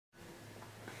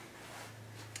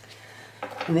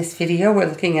In this video, we're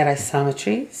looking at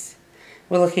isometries.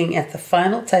 We're looking at the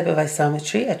final type of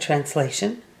isometry, a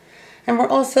translation. And we're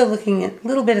also looking at a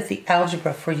little bit at the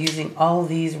algebra for using all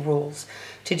these rules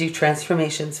to do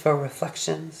transformations for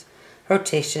reflections,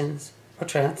 rotations, or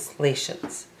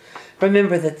translations.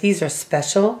 Remember that these are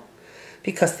special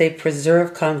because they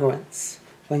preserve congruence.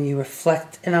 When you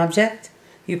reflect an object,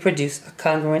 you produce a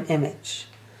congruent image.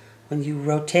 When you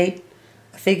rotate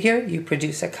a figure, you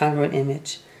produce a congruent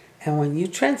image. And when you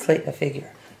translate a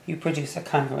figure, you produce a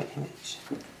congruent image.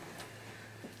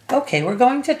 Okay, we're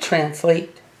going to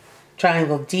translate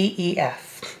triangle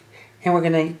DEF, and we're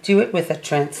going to do it with a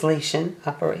translation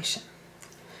operation.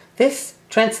 This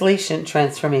translation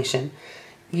transformation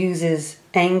uses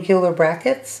angular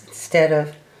brackets instead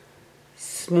of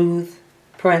smooth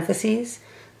parentheses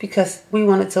because we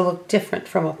want it to look different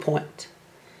from a point.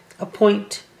 A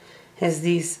point has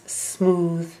these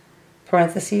smooth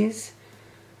parentheses.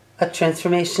 A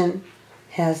transformation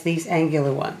has these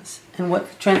angular ones. And what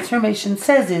the transformation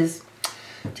says is,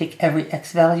 take every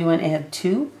x value and add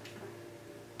 2.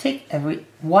 Take every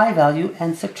y value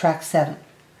and subtract 7.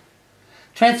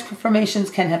 Transformations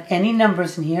can have any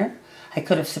numbers in here. I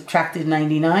could have subtracted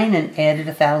 99 and added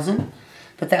 1,000,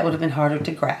 but that would have been harder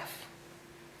to graph.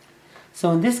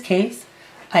 So in this case,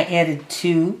 I added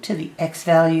 2 to the x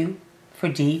value for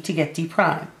d to get d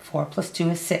prime. 4 plus 2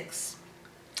 is 6.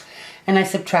 And I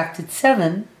subtracted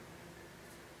 7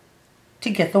 to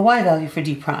get the y value for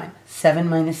d prime. 7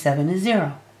 minus 7 is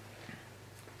 0.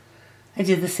 I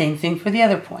did the same thing for the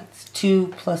other points.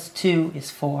 2 plus 2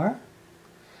 is 4.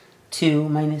 2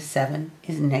 minus 7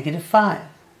 is negative 5.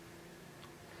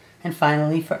 And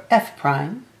finally for f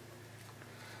prime,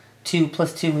 2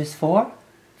 plus 2 is 4.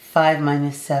 5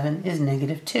 minus 7 is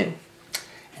negative 2.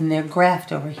 And they're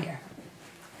graphed over here.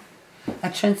 A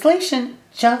translation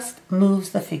just moves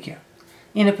the figure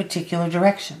in a particular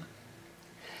direction.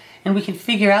 And we can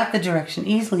figure out the direction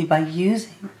easily by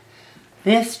using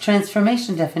this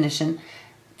transformation definition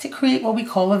to create what we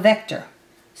call a vector.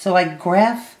 So I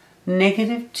graph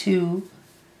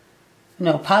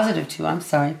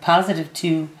positive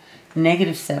 2,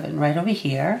 negative 7 right over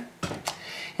here.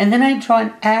 And then I draw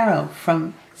an arrow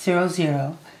from 0,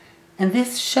 0. And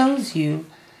this shows you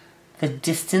the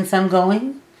distance I'm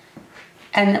going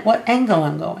and at what angle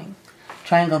I'm going.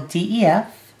 Triangle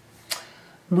DEF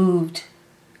moved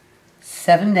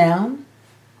 7 down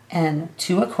and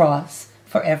 2 across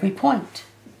for every point.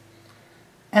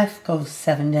 F goes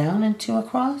 7 down and 2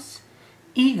 across.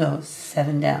 E goes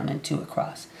 7 down and 2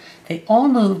 across. They all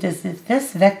moved as if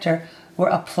this vector were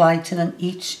applied to them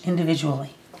each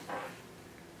individually.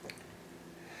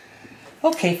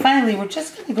 Okay, finally, we're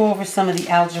just going to go over some of the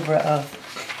algebra of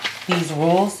these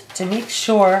rules to make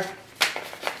sure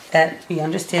that we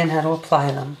understand how to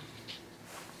apply them.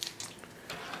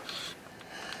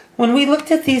 When we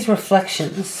looked at these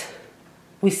reflections,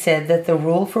 we said that the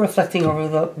rule for reflecting over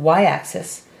the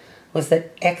y-axis was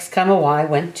that x comma y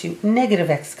went to negative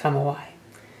x comma y.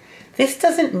 This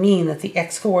doesn't mean that the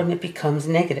x-coordinate becomes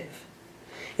negative.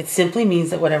 It simply means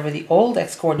that whatever the old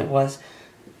x-coordinate was,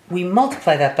 we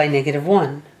multiply that by negative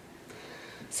 1.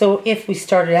 So if we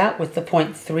started out with the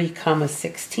point 3 comma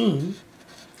 16,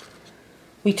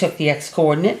 we took the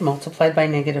x-coordinate multiplied by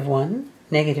negative 1,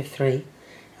 negative 3, and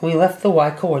we left the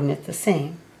y-coordinate the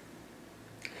same.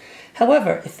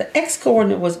 However, if the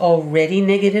x-coordinate was already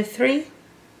negative 3,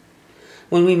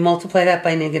 when we multiply that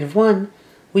by negative 1,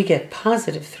 we get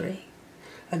positive 3.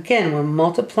 Again, we're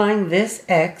multiplying this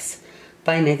x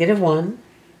by negative 1,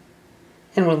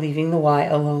 and we're leaving the y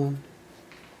alone.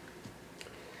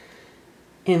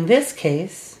 In this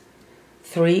case,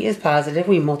 3 is positive.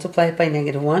 We multiply it by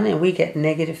negative 1, and we get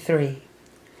negative 3.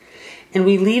 And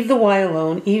we leave the y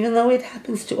alone, even though it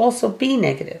happens to also be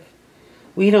negative.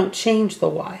 We don't change the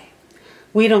y.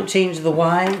 We don't change the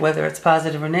y, whether it's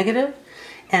positive or negative,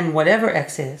 and whatever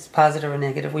x is, positive or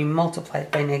negative, we multiply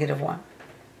it by negative 1.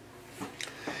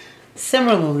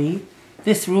 Similarly,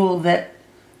 this rule that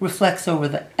reflects over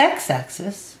the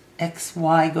x-axis,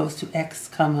 xy goes to x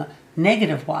comma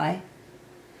negative y,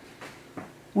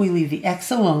 we leave the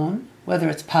x alone, whether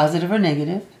it's positive or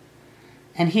negative,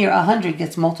 and here 100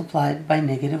 gets multiplied by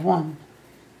negative 1.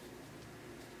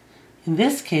 In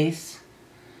this case,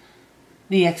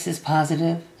 the x is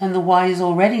positive and the y is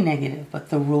already negative, but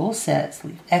the rule says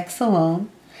leave x alone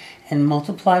and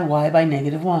multiply y by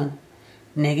negative 1.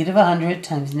 Negative 100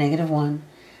 times negative 1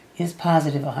 is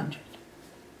positive 100.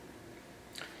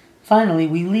 Finally,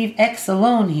 we leave x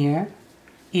alone here,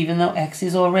 even though x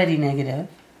is already negative,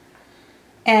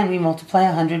 and we multiply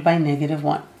 100 by negative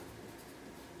 1.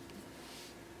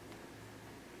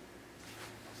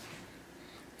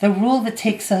 The rule that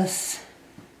takes us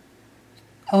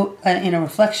in a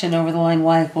reflection over the line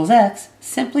y equals x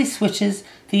simply switches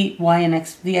the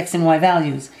x and y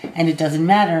values, and it doesn't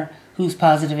matter who's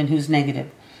positive and who's negative.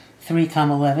 3,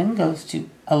 11 goes to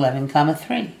 11,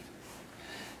 3.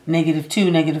 Negative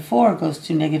 2, negative 4 goes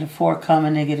to negative 4,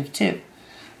 negative 2.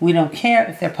 We don't care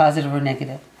if they're positive or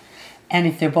negative. And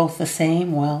if they're both the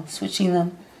same, well, switching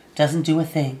them doesn't do a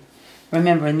thing.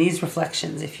 Remember, in these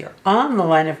reflections, if you're on the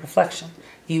line of reflection,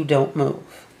 you don't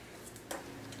move.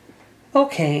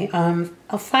 Okay,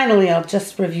 finally, I'll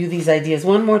just review these ideas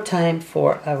one more time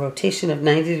for a rotation of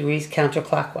 90 degrees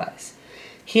counterclockwise.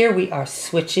 Here we are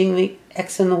switching the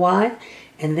x and the y,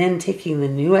 and then taking the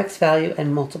new x value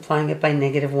and multiplying it by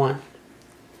 -1.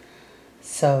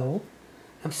 So,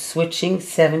 I'm switching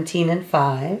 17 and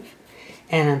 5,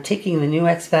 and I'm taking the new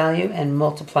x value and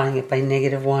multiplying it by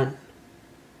 -1.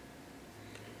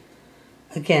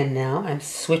 Again, now I'm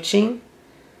switching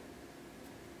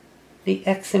the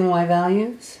x and y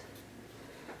values,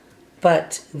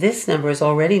 but this number is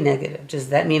already negative. Does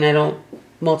that mean I don't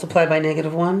multiply by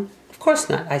 -1? Of course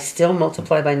not. I still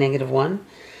multiply by -1.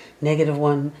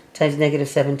 -1 times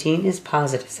 -17 is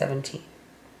positive 17.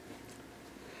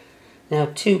 Now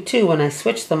 2, 2, when I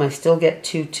switch them, I still get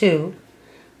 2, 2,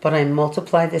 but I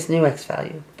multiply this new x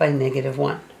value by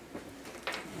 -1.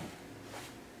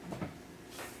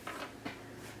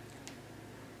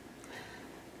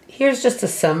 Here's just a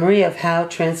summary of how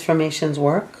transformations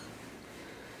work.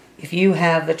 If you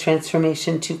have the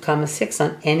transformation 2, 6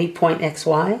 on any point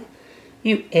xy,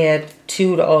 you add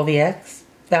 2 to all the x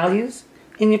values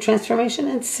in your transformation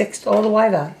and 6 to all the y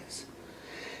values.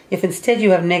 If instead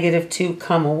you have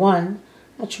 -2, 1,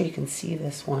 not sure you can see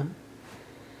this one,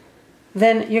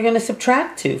 then you're going to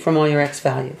subtract 2 from all your x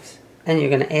values, and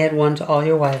you're going to add 1 to all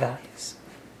your y values.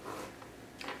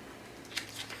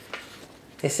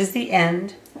 This is the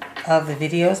end of the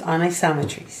videos on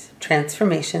isometries,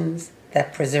 transformations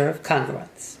that preserve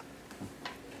congruence.